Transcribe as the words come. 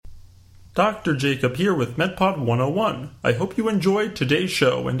Dr. Jacob here with MedPod 101. I hope you enjoyed today's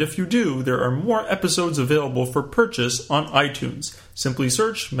show, and if you do, there are more episodes available for purchase on iTunes. Simply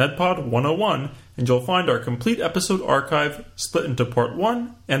search MedPod 101, and you'll find our complete episode archive split into Part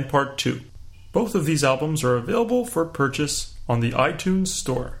 1 and Part 2. Both of these albums are available for purchase on the iTunes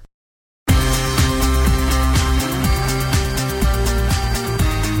Store.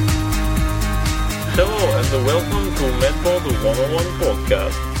 Hello and welcome to MedPod 101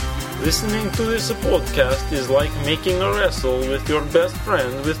 podcast. Listening to this podcast is like making a wrestle with your best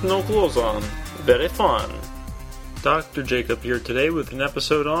friend with no clothes on. Very fun. Dr. Jacob here today with an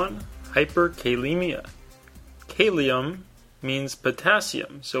episode on hyperkalemia. Kalium means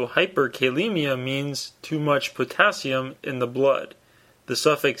potassium, so hyperkalemia means too much potassium in the blood. The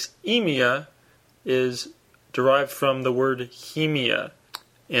suffix emia is derived from the word hemia,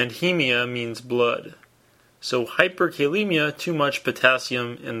 and hemia means blood. So hyperkalemia, too much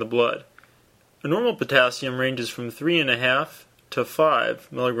potassium in the blood. A normal potassium ranges from 3.5 to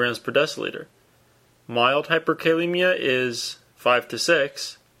 5 milligrams per deciliter. Mild hyperkalemia is 5 to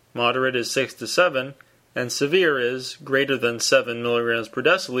 6, moderate is 6 to 7, and severe is greater than 7 milligrams per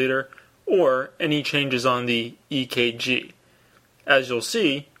deciliter, or any changes on the EKG. As you'll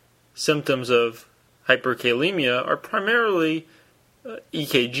see, symptoms of hyperkalemia are primarily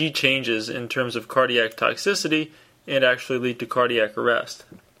EKG changes in terms of cardiac toxicity and actually lead to cardiac arrest.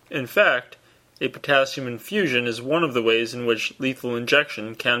 In fact, a potassium infusion is one of the ways in which lethal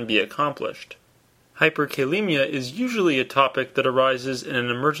injection can be accomplished. Hyperkalemia is usually a topic that arises in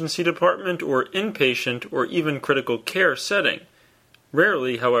an emergency department or inpatient or even critical care setting.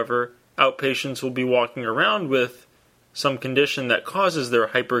 Rarely, however, outpatients will be walking around with some condition that causes their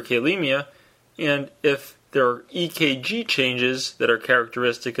hyperkalemia, and if there are EKG changes that are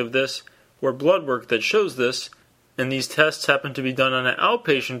characteristic of this, or blood work that shows this, and these tests happen to be done on an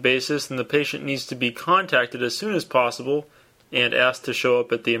outpatient basis, then the patient needs to be contacted as soon as possible and asked to show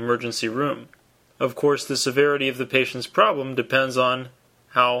up at the emergency room. Of course, the severity of the patient's problem depends on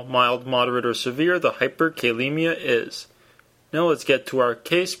how mild, moderate, or severe the hyperkalemia is. Now let's get to our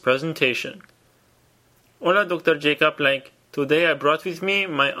case presentation. Hola, Dr. Jacob. Today I brought with me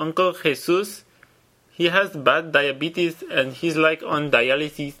my uncle Jesus. He has bad diabetes and he's on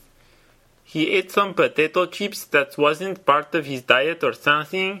dialysis. He ate some potato chips that wasn't part of his diet or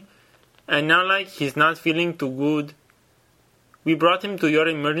something, and now he's not feeling too good. We brought him to your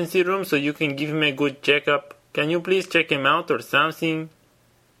emergency room so you can give him a good checkup. Can you please check him out or something?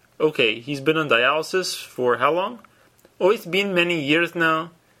 Okay, he's been on dialysis for how long? Oh, it's been many years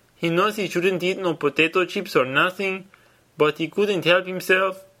now. He knows he shouldn't eat no potato chips or nothing, but he couldn't help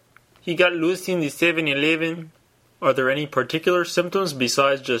himself. He got loose in the 7-Eleven. Are there any particular symptoms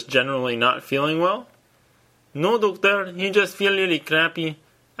besides just generally not feeling well? No, doctor. He just feels really crappy.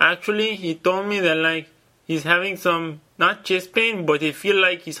 Actually, he told me that he's having some, not chest pain, but he feels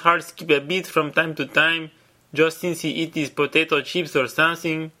like his heart skip a beat from time to time, just since he eat these potato chips or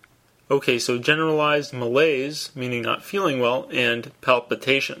something. Okay, so generalized malaise, meaning not feeling well, and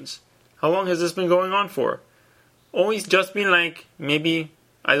palpitations. How long has this been going on for? Oh, it's just been maybe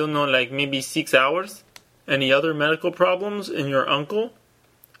 6 hours. Any other medical problems in your uncle?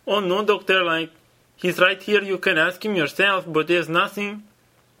 Oh no, doctor, he's right here, you can ask him yourself, but there's nothing.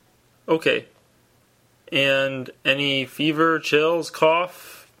 Okay. And any fever, chills,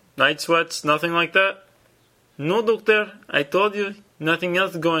 cough, night sweats, nothing like that? No, doctor, I told you, nothing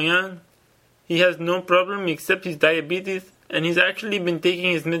else going on. He has no problem except his diabetes, and he's actually been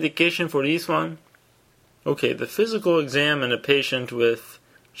taking his medication for this one. Okay, the physical exam in a patient with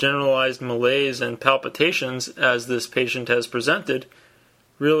generalized malaise and palpitations, as this patient has presented,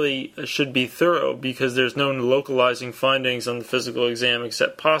 really should be thorough because there's no localizing findings on the physical exam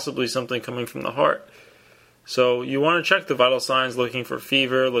except possibly something coming from the heart. So you want to check the vital signs, looking for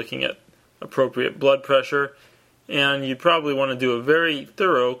fever, looking at appropriate blood pressure, and you probably want to do a very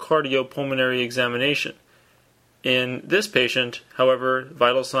thorough cardiopulmonary examination. In this patient, however,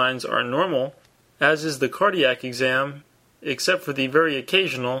 vital signs are normal, as is the cardiac exam, except for the very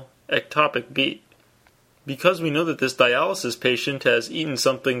occasional ectopic beat. Because we know that this dialysis patient has eaten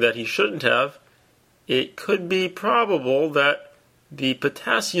something that he shouldn't have, it could be probable that the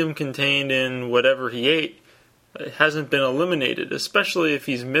potassium contained in whatever he ate hasn't been eliminated, especially if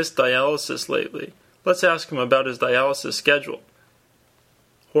he's missed dialysis lately. Let's ask him about his dialysis schedule.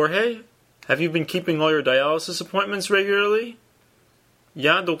 Jorge, have you been keeping all your dialysis appointments regularly?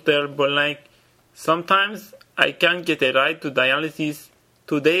 Yeah, doctor, but sometimes I can't get a ride to dialysis.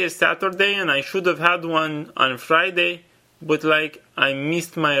 Today is Saturday and I should have had one on Friday, but I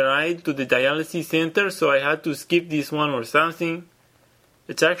missed my ride to the dialysis center, so I had to skip this one or something.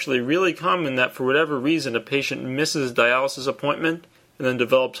 It's actually really common that for whatever reason a patient misses a dialysis appointment and then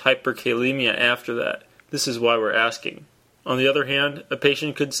develops hyperkalemia after that. This is why we're asking. On the other hand, a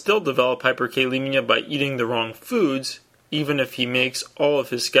patient could still develop hyperkalemia by eating the wrong foods, even if he makes all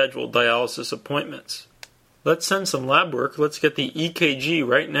of his scheduled dialysis appointments. Let's send some lab work. Let's get the EKG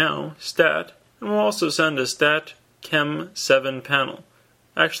right now, stat, and we'll also send a stat Chem 7 panel.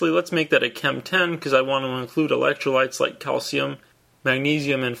 Actually, let's make that a Chem 10 because I want to include electrolytes like calcium,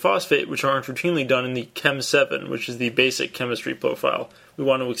 magnesium, and phosphate, which aren't routinely done in the Chem 7, which is the basic chemistry profile. We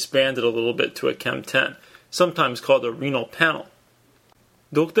want to expand it a little bit to a Chem 10, sometimes called a renal panel.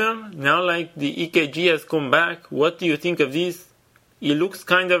 Doctor, now like the EKG has come back, what do you think of this? It looks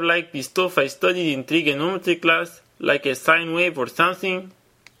kind of like the stuff I studied in trigonometry class, like a sine wave or something.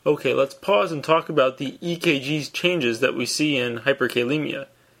 Okay, let's pause and talk about the EKG's changes that we see in hyperkalemia.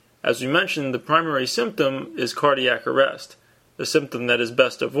 As we mentioned, the primary symptom is cardiac arrest, a symptom that is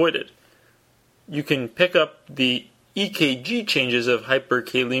best avoided. You can pick up the EKG changes of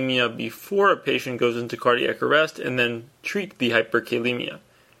hyperkalemia before a patient goes into cardiac arrest and then treat the hyperkalemia.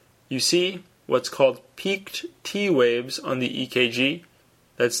 You see what's called peaked T waves on the EKG.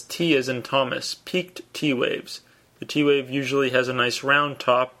 That's T as in Thomas, peaked T waves. The T wave usually has a nice round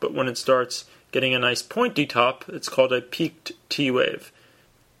top, but when it starts getting a nice pointy top, it's called a peaked T wave.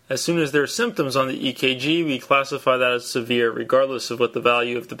 As soon as there are symptoms on the EKG, we classify that as severe, regardless of what the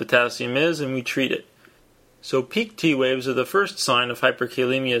value of the potassium is, and we treat it. So peak T waves are the first sign of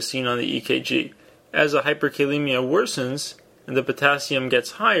hyperkalemia seen on the EKG. As a hyperkalemia worsens and the potassium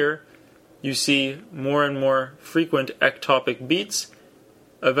gets higher, you see more and more frequent ectopic beats.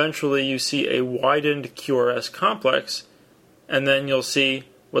 Eventually you see a widened QRS complex, and then you'll see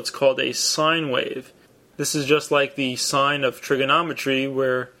what's called a sine wave. This is just like the sine of trigonometry,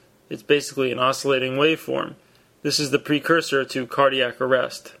 where it's basically an oscillating waveform. This is the precursor to cardiac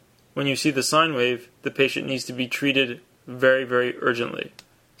arrest. When you see the sine wave, the patient needs to be treated very, very urgently.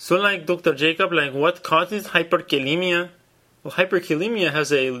 So like Dr. Jacob, like what causes hyperkalemia? Well, hyperkalemia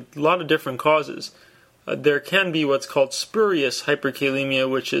has a lot of different causes. There can be what's called spurious hyperkalemia,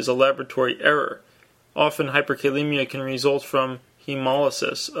 which is a laboratory error. Often hyperkalemia can result from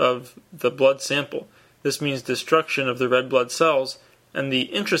hemolysis of the blood sample. This means destruction of the red blood cells, and the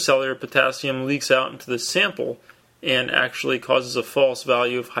intracellular potassium leaks out into the sample and actually causes a false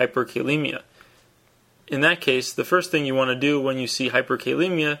value of hyperkalemia. In that case, the first thing you want to do when you see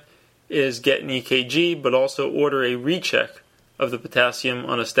hyperkalemia is get an EKG, but also order a recheck of the potassium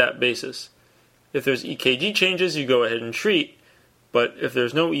on a stat basis. If there's EKG changes, you go ahead and treat, but if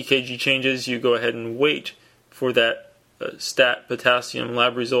there's no EKG changes, you go ahead and wait for that stat potassium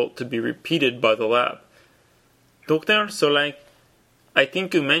lab result to be repeated by the lab. Doctor, so I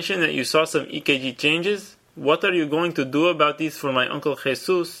think you mentioned that you saw some EKG changes. What are you going to do about this for my Uncle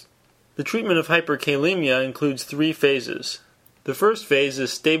Jesus? The treatment of hyperkalemia includes 3 phases. The first phase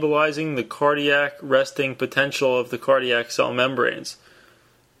is stabilizing the cardiac resting potential of the cardiac cell membranes.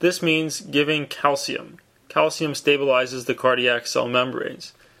 This means giving calcium. Calcium stabilizes the cardiac cell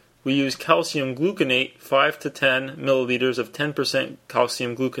membranes. We use calcium gluconate, 5 to 10 milliliters of 10%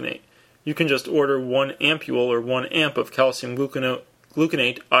 calcium gluconate. You can just order 1 ampule or 1 amp of calcium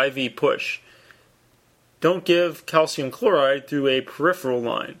gluconate IV push. Don't give calcium chloride through a peripheral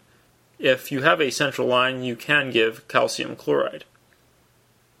line. If you have a central line, you can give calcium chloride.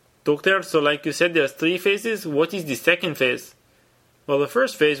 Doctor, so like you said, there's 3 phases. What is the second phase? Well, the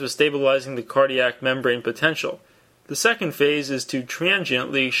first phase was stabilizing the cardiac membrane potential. The second phase is to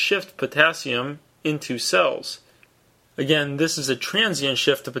transiently shift potassium into cells. Again, this is a transient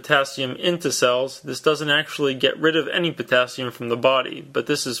shift of potassium into cells. This doesn't actually get rid of any potassium from the body, but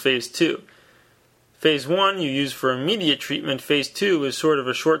this is phase 2. Phase 1 you use for immediate treatment. Phase 2 is sort of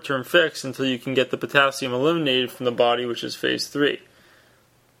a short-term fix until you can get the potassium eliminated from the body, which is phase 3.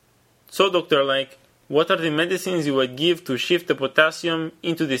 So, Dr. Lank, what are the medicines you would give to shift the potassium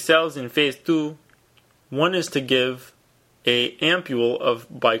into the cells in phase 2? One is to give an ampule of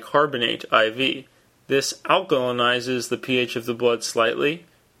bicarbonate IV. This alkalinizes the pH of the blood slightly,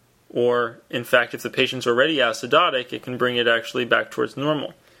 or in fact, if the patient's already acidotic, it can bring it actually back towards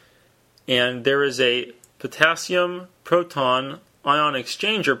normal. And there is a potassium proton ion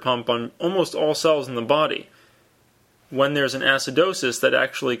exchanger pump on almost all cells in the body. When there's an acidosis, that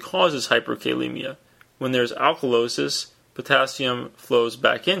actually causes hyperkalemia. When there's alkalosis, potassium flows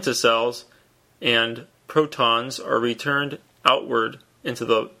back into cells, and protons are returned outward into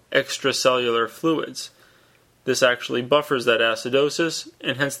the extracellular fluids. This actually buffers that acidosis,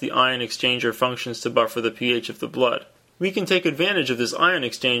 and hence the ion exchanger functions to buffer the pH of the blood. We can take advantage of this ion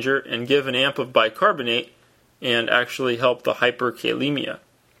exchanger and give an amp of bicarbonate and actually help the hyperkalemia.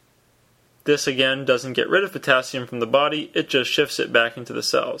 This again doesn't get rid of potassium from the body, it just shifts it back into the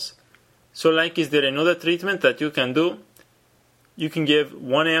cells. So is there another treatment that you can do? You can give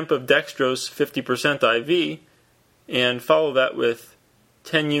 1 amp of dextrose 50% IV and follow that with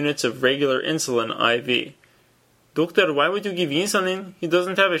 10 units of regular insulin IV. Doctor, why would you give insulin? He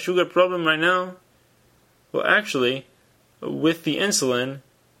doesn't have a sugar problem right now. Well, actually, with the insulin,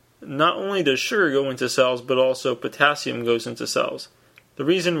 not only does sugar go into cells, but also potassium goes into cells. The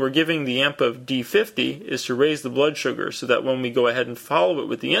reason we're giving the amp of D50 is to raise the blood sugar so that when we go ahead and follow it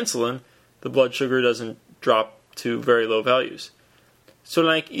with the insulin, the blood sugar doesn't drop to very low values. So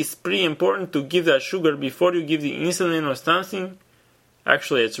it's pretty important to give that sugar before you give the insulin or something?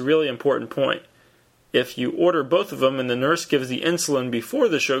 Actually, it's a really important point. If you order both of them and the nurse gives the insulin before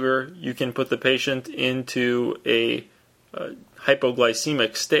the sugar, you can put the patient into a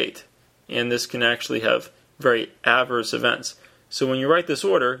hypoglycemic state, and this can actually have very adverse events. So when you write this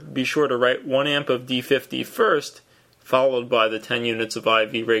order, be sure to write 1 amp of D50 first, followed by the 10 units of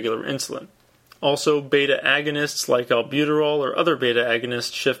IV regular insulin. Also, beta agonists like albuterol or other beta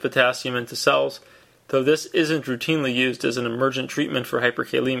agonists shift potassium into cells, though this isn't routinely used as an emergent treatment for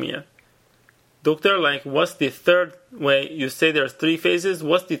hyperkalemia. Doctor, what's the third way? You say there's 3 phases.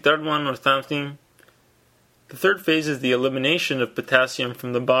 What's the third one or something? The third phase is the elimination of potassium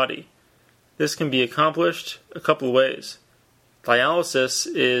from the body. This can be accomplished a couple of ways. Dialysis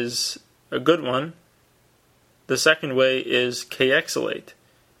is a good one. The second way is Kayexalate.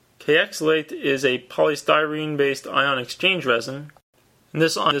 Kayexalate is a polystyrene-based ion exchange resin. And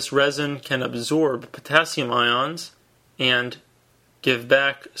this resin can absorb potassium ions and give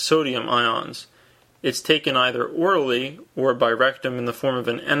back sodium ions. It's taken either orally or by rectum in the form of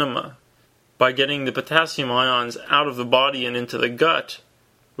an enema. By getting the potassium ions out of the body and into the gut,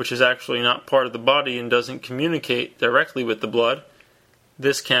 which is actually not part of the body and doesn't communicate directly with the blood,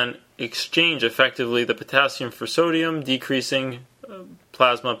 this can exchange effectively the potassium for sodium, decreasing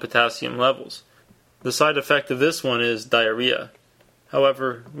plasma potassium levels. The side effect of this one is diarrhea.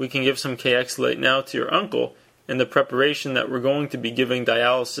 However, we can give some Kayexalate now to your uncle in the preparation that we're going to be giving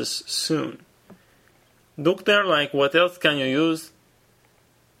dialysis soon. Doctor, what else can you use?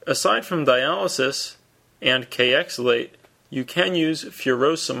 Aside from dialysis and Kayexalate, you can use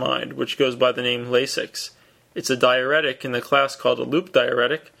furosemide, which goes by the name Lasix. It's a diuretic in the class called a loop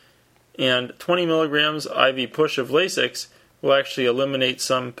diuretic, and 20 milligrams IV push of Lasix will actually eliminate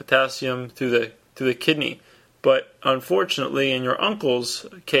some potassium through the kidney. But unfortunately, in your uncle's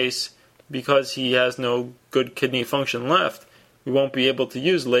case, because he has no good kidney function left, we won't be able to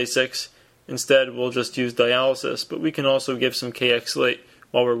use Lasix. Instead, we'll just use dialysis. But we can also give some Kayexalate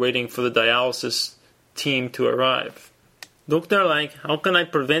while we're waiting for the dialysis team to arrive. Doctor, how can I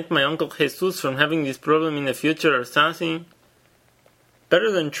prevent my Uncle Jesus from having this problem in the future or something?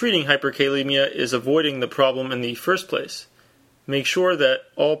 Better than treating hyperkalemia is avoiding the problem in the first place. Make sure that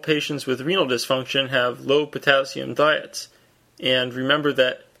all patients with renal dysfunction have low potassium diets. And remember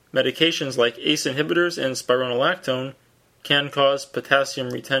that medications like ACE inhibitors and spironolactone can cause potassium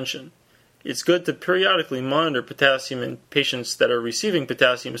retention. It's good to periodically monitor potassium in patients that are receiving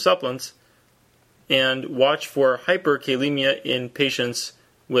potassium supplements and watch for hyperkalemia in patients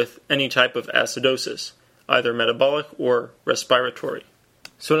with any type of acidosis, either metabolic or respiratory.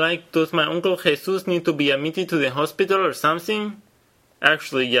 So does my Uncle Jesus need to be admitted to the hospital or something?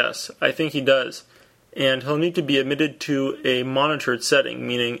 Actually, yes, I think he does. And he'll need to be admitted to a monitored setting,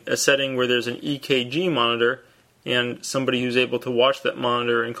 meaning a setting where there's an EKG monitor and somebody who's able to watch that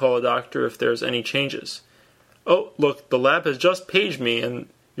monitor and call a doctor if there's any changes. Oh, look, the lab has just paged me and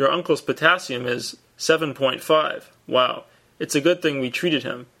your uncle's potassium is 7.5. Wow, it's a good thing we treated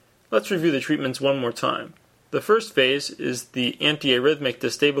him. Let's review the treatments one more time. The first phase is the antiarrhythmic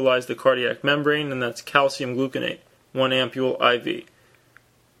to stabilize the cardiac membrane, and that's calcium gluconate, 1 ampule IV.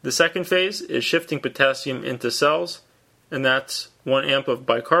 The second phase is shifting potassium into cells, and that's 1 amp of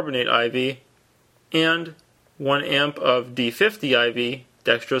bicarbonate IV and 1 amp of D50 IV,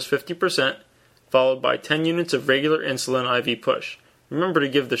 dextrose 50%, followed by 10 units of regular insulin IV push. Remember to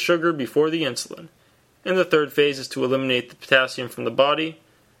give the sugar before the insulin. And the third phase is to eliminate the potassium from the body.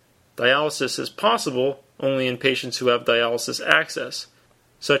 Dialysis is possible only in patients who have dialysis access,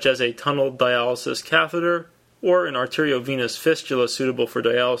 such as a tunneled dialysis catheter or an arteriovenous fistula suitable for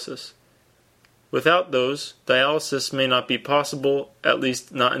dialysis. Without those, dialysis may not be possible, at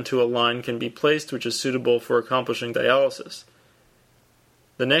least not until a line can be placed which is suitable for accomplishing dialysis.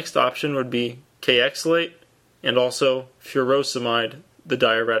 The next option would be Kayexalate and also furosemide, the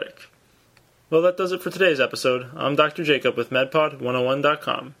diuretic. Well, that does it for today's episode. I'm Dr. Jacob with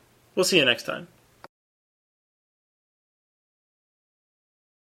MedPod101.com. We'll see you next time.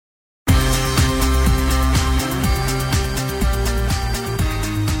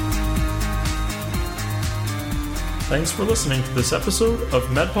 Thanks for listening to this episode of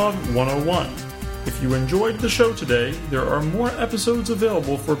MedPod 101. If you enjoyed the show today, there are more episodes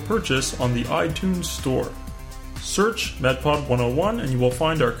available for purchase on the iTunes Store. Search MedPod 101 and you will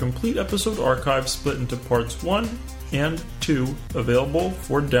find our complete episode archive split into parts 1 and 2 available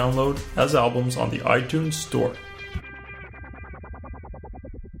for download as albums on the iTunes Store.